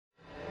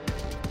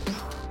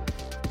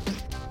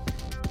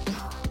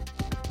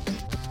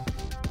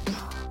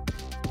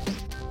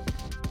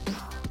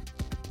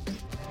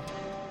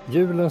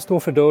Julen står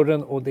för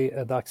dörren och det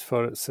är dags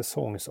för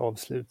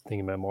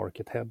säsongsavslutning med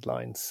Market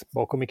Headlines.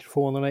 Bakom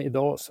mikrofonerna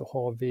idag så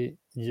har vi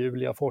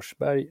Julia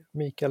Forsberg,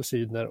 Mikael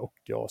Sydner och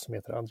jag som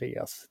heter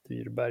Andreas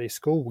Dyrberg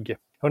Skog.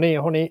 Hörrni,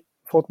 har ni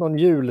fått någon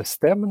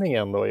julstämning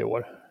ändå i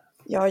år?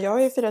 Ja, jag har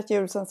ju firat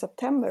jul sedan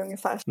september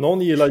ungefär.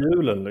 Någon gillar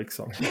julen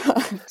liksom.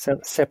 Sen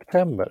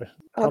september.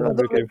 Han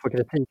brukar ju få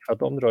kritik för att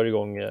de drar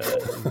igång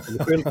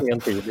beskyllningen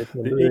tidigt.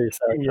 Det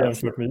är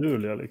jämfört med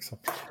Julia liksom.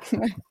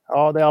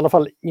 Ja, det är i alla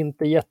fall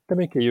inte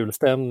jättemycket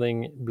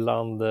julstämning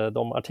bland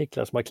de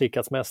artiklar som har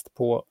klickats mest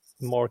på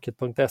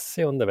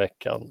market.se under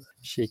veckan.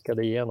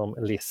 Kikade igenom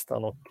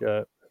listan och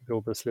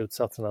drog väl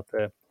slutsatsen att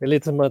det är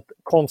lite som ett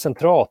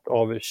koncentrat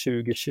av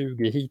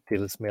 2020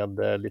 hittills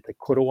med lite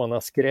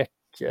coronaskräck,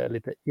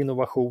 lite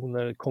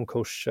innovationer,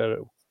 konkurser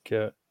och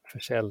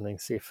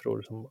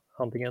försäljningssiffror som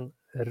antingen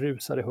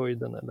rusar i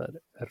höjden eller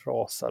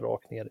rasar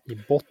rakt ner i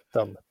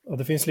botten. Ja,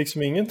 det finns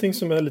liksom ingenting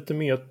som är lite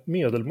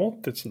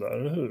medelmåttigt sådär,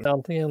 eller hur?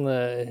 Antingen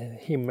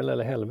himmel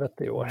eller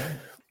helvete i år.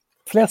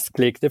 Flest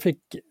klick, det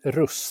fick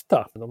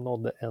Rusta. De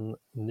nådde en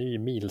ny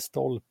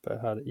milstolpe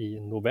här i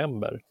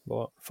november. Det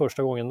var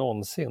första gången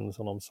någonsin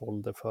som de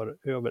sålde för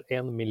över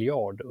 1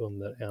 miljard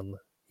under en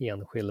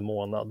enskild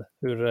månad.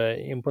 Hur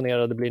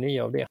imponerade blir ni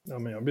av det? Ja,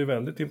 men jag blir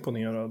väldigt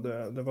imponerad.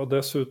 Det var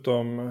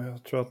dessutom,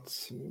 jag tror att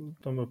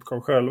de uppgav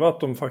själva att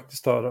de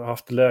faktiskt har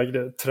haft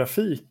lägre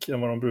trafik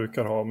än vad de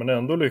brukar ha, men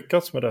ändå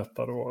lyckats med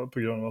detta då, på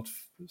grund av att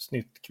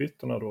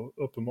snittkvittorna då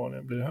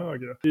uppenbarligen blir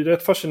högre. Det är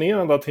rätt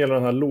fascinerande att hela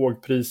den här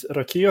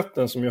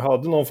lågprisraketen som ju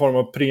hade någon form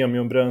av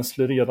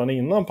premiumbränsle redan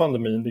innan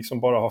pandemin liksom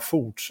bara har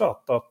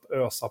fortsatt att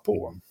ösa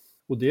på.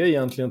 Och det är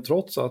egentligen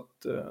trots att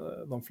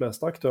de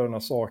flesta aktörerna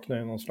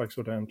saknar någon slags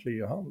ordentlig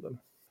e-handel.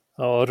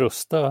 Ja,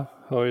 Rusta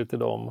hör ju till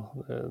dem.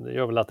 Det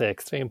gör väl att det är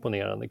extra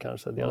imponerande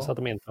kanske. Dels att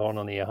de inte har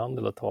någon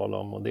e-handel att tala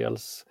om och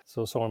dels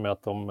så sa de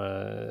att de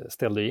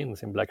ställde in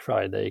sin Black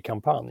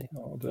Friday-kampanj.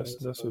 Ja,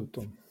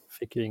 dessutom.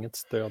 Fick ju inget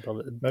stöd av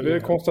det. Men vi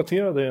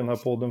konstaterade i den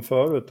här podden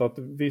förut att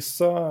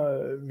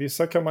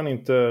vissa kan man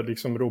inte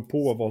liksom ro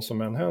på vad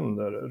som än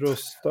händer.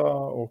 Rusta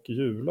och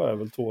Jula är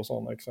väl 2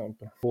 sådana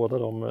exempel. Båda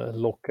de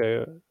lockar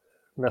ju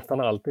nästan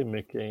alltid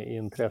mycket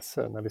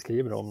intresse när vi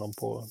skriver om dem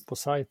på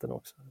sajten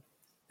också.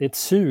 Det är ett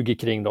sug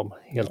kring dem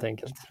helt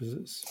enkelt.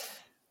 Precis.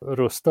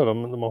 Rusta,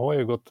 de har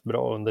ju gått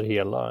bra under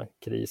hela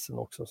krisen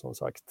också som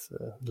sagt.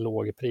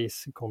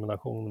 Lågpris i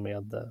kombination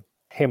med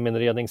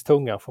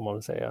heminredningstunga får man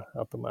väl säga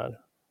att de är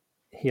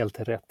helt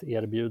rätt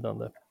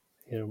erbjudande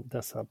i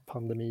dessa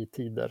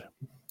pandemitider.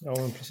 Ja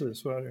men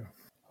precis, så är det ju.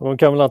 Och de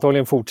kan väl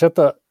antagligen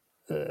fortsätta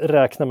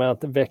räkna med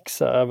att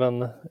växa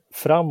även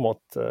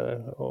framåt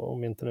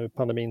om inte nu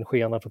pandemin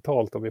skenar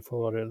totalt och vi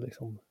får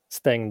liksom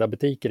stängda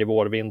butiker i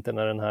vårvinter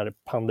när den här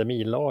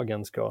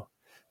pandemilagen ska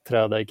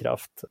träda i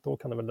kraft. Då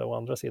kan det väl å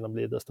andra sidan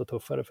bli desto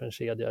tuffare för en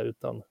kedja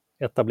utan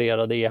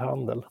etablerad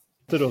e-handel.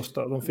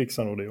 Rusta, de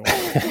fixar nog det.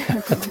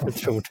 Jag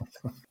tror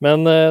det.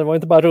 Men det var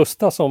inte bara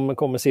Rusta som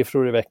kom med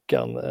siffror i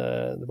veckan.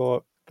 Det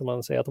var, kan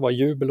man säga att det var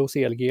jubel hos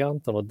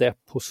Elgiganten och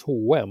depp hos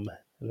H&M.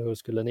 Eller hur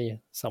skulle ni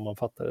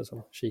sammanfatta det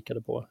som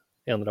kikade på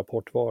en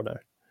rapport var där?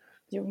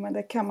 Jo, men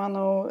det kan man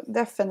nog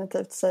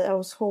definitivt säga.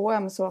 Hos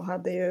H&M så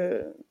hade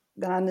ju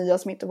den här nya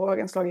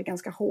smittovågen slagit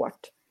ganska hårt.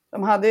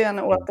 De hade ju en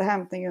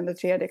återhämtning under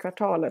 3:e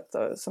kvartalet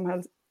som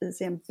höll i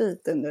sig en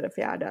bit under det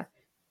 4:e.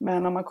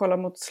 Men om man kollar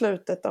mot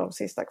slutet av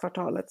sista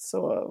kvartalet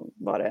så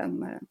var det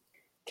en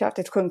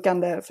kraftigt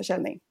sjunkande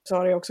försäljning. Så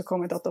har det också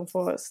kommit att de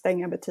får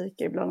stänga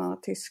butiker i bland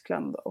annat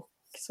Tyskland och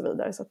så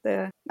vidare. Så att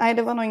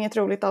det var nog inget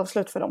roligt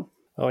avslut för dem.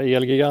 Ja,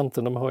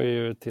 Elgiganten, de har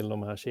ju till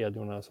de här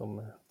kedjorna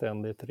som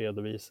ständigt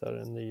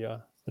redovisar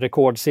nya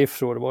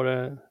rekordsiffror. Var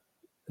det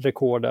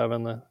rekord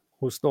även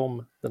hos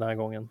dem den här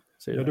gången?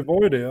 Ja, det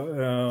var ju det.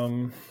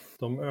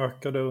 De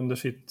ökade under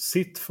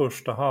sitt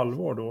första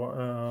halvår då.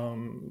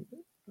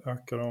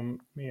 Ökar de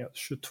med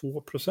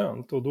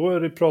 22%. Och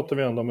då pratar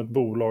vi ändå om ett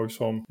bolag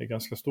som är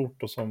ganska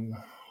stort och som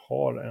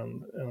har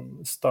en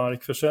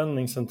stark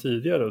försäljning sedan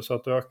tidigare. Så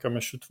att öka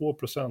med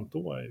 22%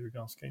 då är ju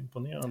ganska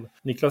imponerande.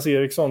 Niklas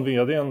Eriksson,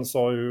 vdn,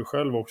 sa ju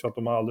själv också att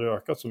de aldrig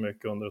ökat så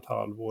mycket under ett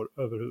halvår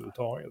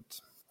överhuvudtaget.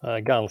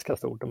 Ganska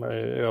stort. De är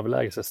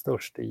överlägset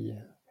störst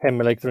i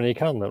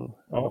hemelektronikhandeln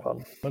i alla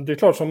fall. Men det är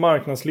klart, som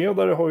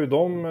marknadsledare har ju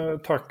de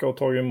tackat och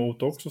tagit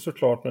emot också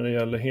såklart när det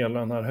gäller hela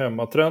den här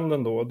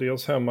hemmatrenden då.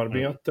 Dels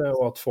hemarbete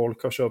och att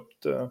folk har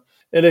köpt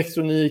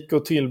elektronik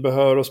och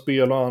tillbehör och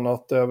spel och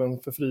annat även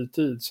för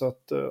fritid. Så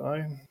att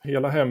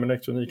hela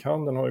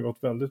hemelektronikhandeln har ju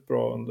gått väldigt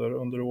bra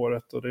under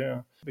året och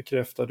det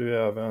bekräftade ju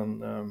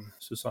även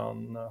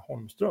Susanne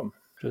Holmström.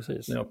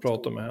 Precis. När jag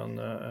pratade med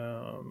henne,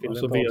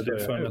 alltså vd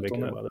för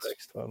NetOnNet.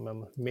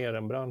 Men mer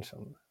än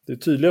branschen. Det är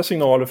tydliga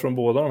signaler från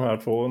båda de här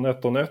två.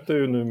 NetOnNet är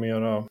ju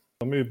numera,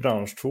 de är ju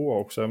bransch 2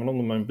 också, även om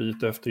de är en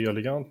bit efter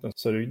Elgiganten.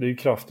 Så det är ju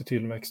kraftig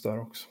tillväxt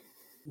där också.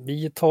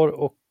 Vi tar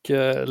och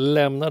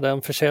lämnar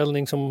den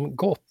försäljning som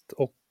gått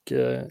och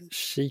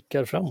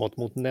kikar framåt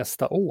mot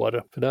nästa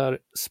år. För där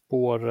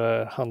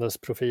spår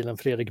handelsprofilen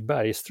Fredrik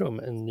Bergström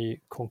en ny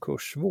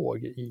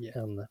konkursvåg i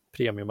en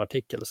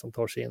premiumartikel som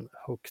tar sig in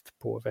högt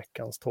på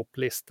veckans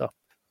topplista.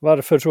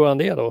 Varför tror han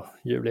det då,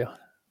 Julia?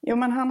 Jo,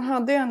 men han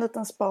hade ju en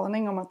liten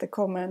spaning om att det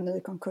kommer en ny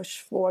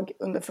konkursvåg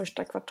under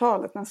första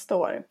kvartalet nästa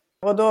år.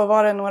 Och då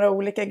var det några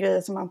olika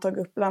grejer som han tog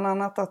upp, bland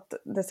annat att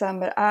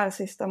december är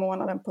sista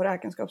månaden på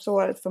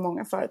räkenskapsåret för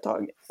många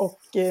företag. Och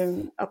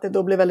att det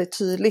då blir väldigt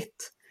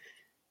tydligt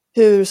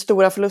hur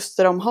stora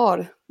förluster de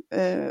har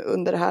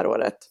under det här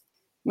året.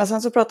 Men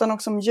sen så pratar han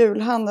också om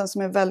julhandeln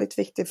som är väldigt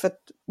viktig för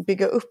att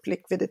bygga upp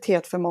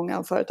likviditet för många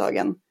av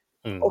företagen.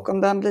 Och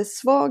om den blir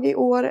svag i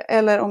år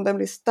eller om den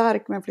blir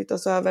stark men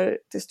flyttas över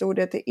till stor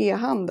del till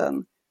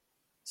e-handeln,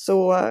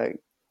 så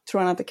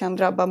tror han att det kan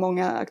drabba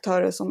många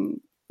aktörer som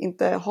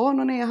inte har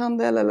någon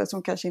e-handel eller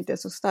som kanske inte är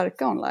så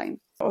starka online.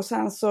 Och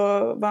sen så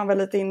var han väl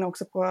lite inne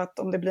också på att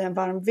om det blir en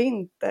varm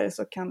vinter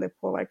så kan det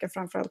påverka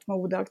framförallt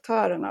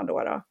modeaktörerna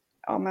då.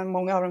 Ja, men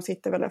många av dem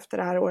sitter väl efter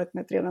det här året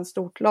med ett redan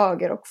stort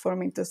lager, och får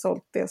de inte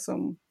sålt det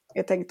som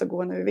är tänkt att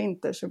gå nu i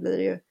vinter så blir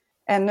det ju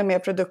ännu mer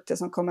produkter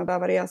som kommer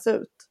behöva reas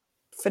ut.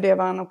 För det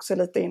var han också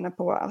lite inne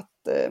på att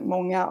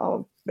många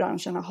av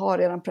branscherna har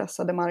redan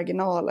pressade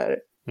marginaler.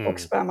 Och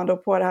spär man då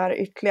på det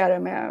här ytterligare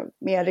med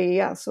mer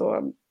rea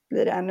så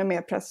blir det ännu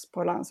mer press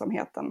på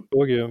lönsamheten. Det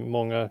såg ju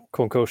många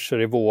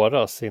konkurser i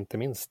våras, inte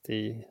minst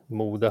i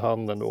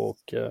modehandeln då,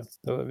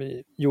 och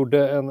vi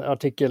gjorde en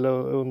artikel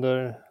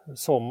under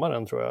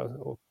sommaren tror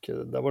jag, och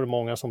där var det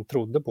många som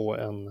trodde på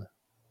en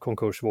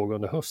konkursvåg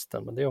under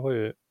hösten, men det har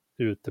ju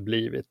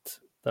uteblivit.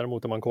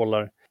 Däremot om man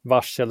kollar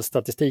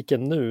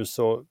varselstatistiken nu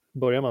så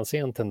börjar man se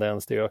en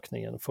tendens till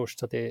ökningen.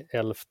 Först till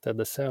 11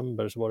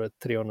 december så var det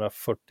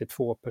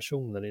 342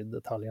 personer i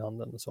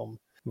detaljhandeln som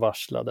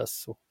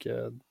varslades, och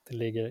det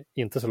ligger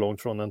inte så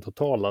långt från den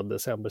totala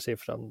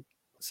decembersiffran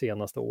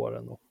senaste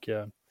åren, och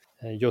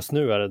just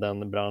nu är det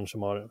den bransch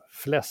som har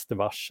flest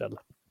varsel.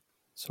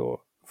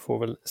 Så får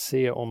väl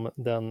se om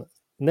den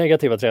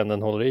negativa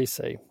trenden håller i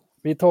sig.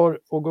 Vi tar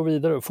och går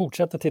vidare och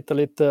fortsätter titta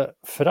lite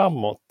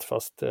framåt,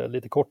 fast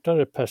lite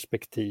kortare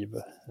perspektiv,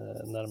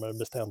 närmare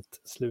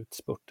bestämt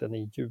slutspurten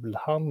i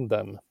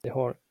julhandeln. Det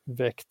har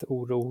väckt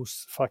oro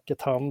hos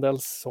facket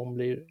Handels som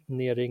blir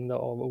nerringda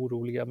av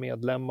oroliga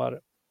medlemmar.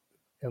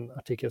 En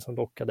artikel som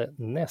lockade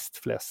näst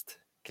flest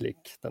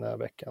klick den här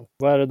veckan.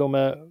 Vad är det de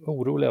är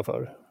oroliga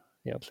för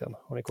egentligen?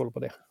 Har ni koll på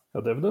det?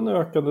 Ja, det är väl den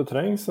ökade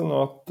trängseln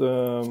och att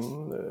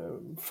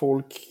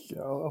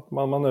att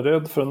man är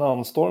rädd för en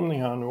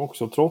anstormning här nu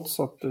också, trots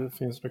att det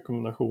finns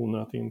rekommendationer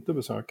att inte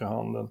besöka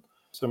handeln.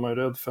 Så är man ju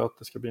rädd för att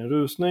det ska bli en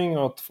rusning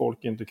och att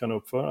folk inte kan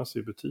uppföra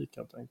sig i butik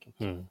helt enkelt.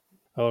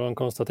 Ja, de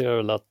konstaterar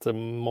väl att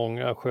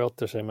många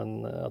sköter sig,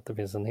 men att det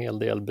finns en hel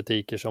del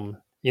butiker som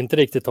inte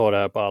riktigt tar det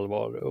här på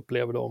allvar,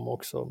 upplever de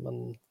också.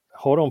 Men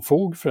har de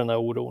fog för den här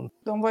oron?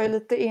 De var ju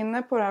lite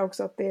inne på det här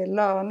också, att det är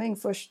löning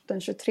först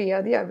den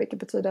 23, vilket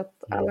betyder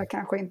att alla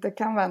kanske inte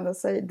kan vända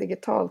sig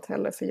digitalt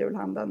heller för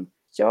julhandeln.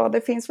 Ja,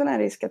 det finns väl en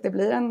risk att det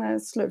blir en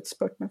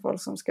slutspurt med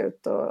folk som ska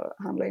ut och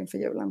handla inför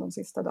julen de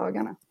sista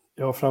dagarna.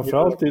 Ja,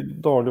 framförallt i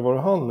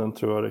dagligvaruhandeln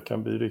tror jag det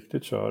kan bli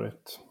riktigt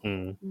körigt.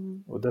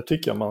 Och det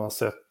tycker jag man har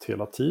sett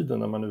hela tiden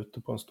när man är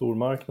ute på en stor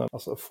marknad.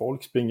 Alltså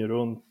folk springer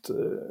runt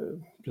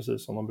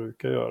precis som man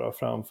brukar göra,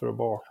 framför och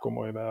bakom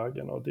och i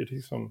vägen. Och det är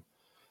liksom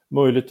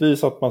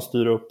möjligtvis att man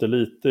styr upp det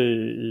lite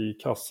i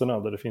kassorna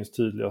där det finns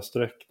tydliga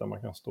streck där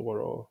man kan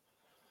stå och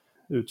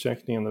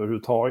utcheckningen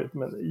överhuvudtaget.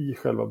 Men i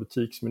själva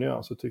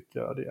butiksmiljön så tycker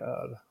jag det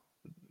är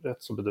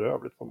rätt så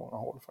bedrövligt på många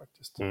håll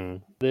faktiskt.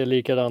 Det är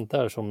likadant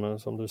där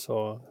som du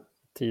sa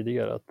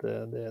tidigare, att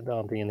det är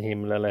antingen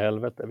himmel eller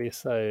helvete.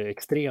 Vissa är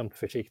extremt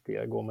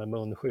försiktiga, går med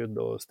munskydd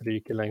och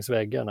stryker längs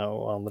väggarna,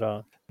 och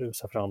andra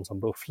rusar fram som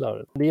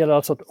bufflar. Det gäller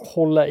alltså att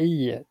hålla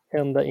i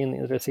ända in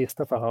i det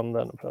sista för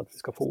handeln för att vi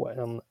ska få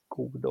en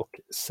god och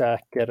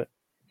säker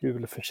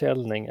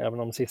julförsäljning även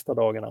de sista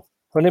dagarna.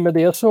 Hörrni, med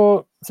det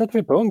så sätter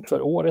vi punkt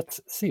för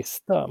årets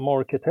sista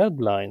Market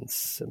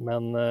Headlines,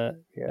 men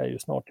vi är ju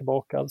snart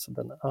tillbaka, alltså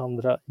den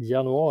 2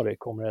 januari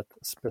kommer ett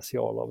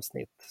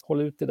specialavsnitt.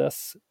 Håll ut till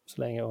dess,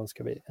 så länge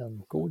önskar vi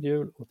en god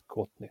jul och ett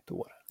gott nytt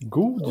år.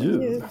 God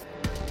jul!